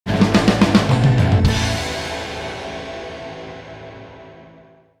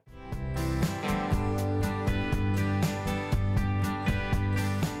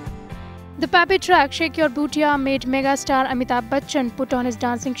peppy track Shake Your Bootiya made megastar Amitabh Bachchan put on his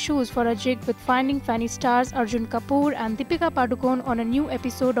dancing shoes for a jig with Finding Fanny stars Arjun Kapoor and Deepika Padukone on a new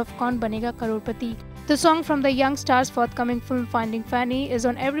episode of Kaun Banega Crorepati. The song from the young star's forthcoming film Finding Fanny is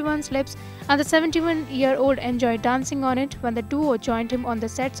on everyone's lips, and the 71-year-old enjoyed dancing on it when the duo joined him on the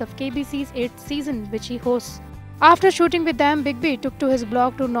sets of KBC's 8th season, which he hosts. After shooting with them, Big B took to his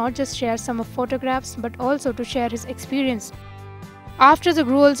blog to not just share some of photographs but also to share his experience. After the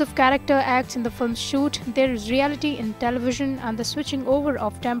gruels of character acts in the film's shoot, there is reality in television and the switching over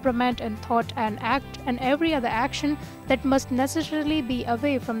of temperament and thought and act and every other action that must necessarily be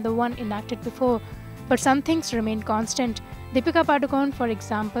away from the one enacted before. But some things remain constant. Deepika Padukone, for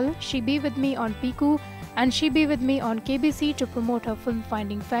example, she be with me on Piku and she be with me on KBC to promote her film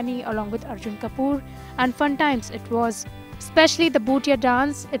Finding Fanny along with Arjun Kapoor, and fun times it was. Especially the Bootiya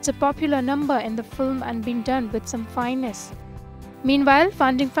dance, it's a popular number in the film and been done with some fineness. Meanwhile,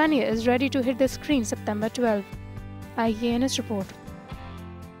 Finding Fanny is ready to hit the screen September 12. IANS report.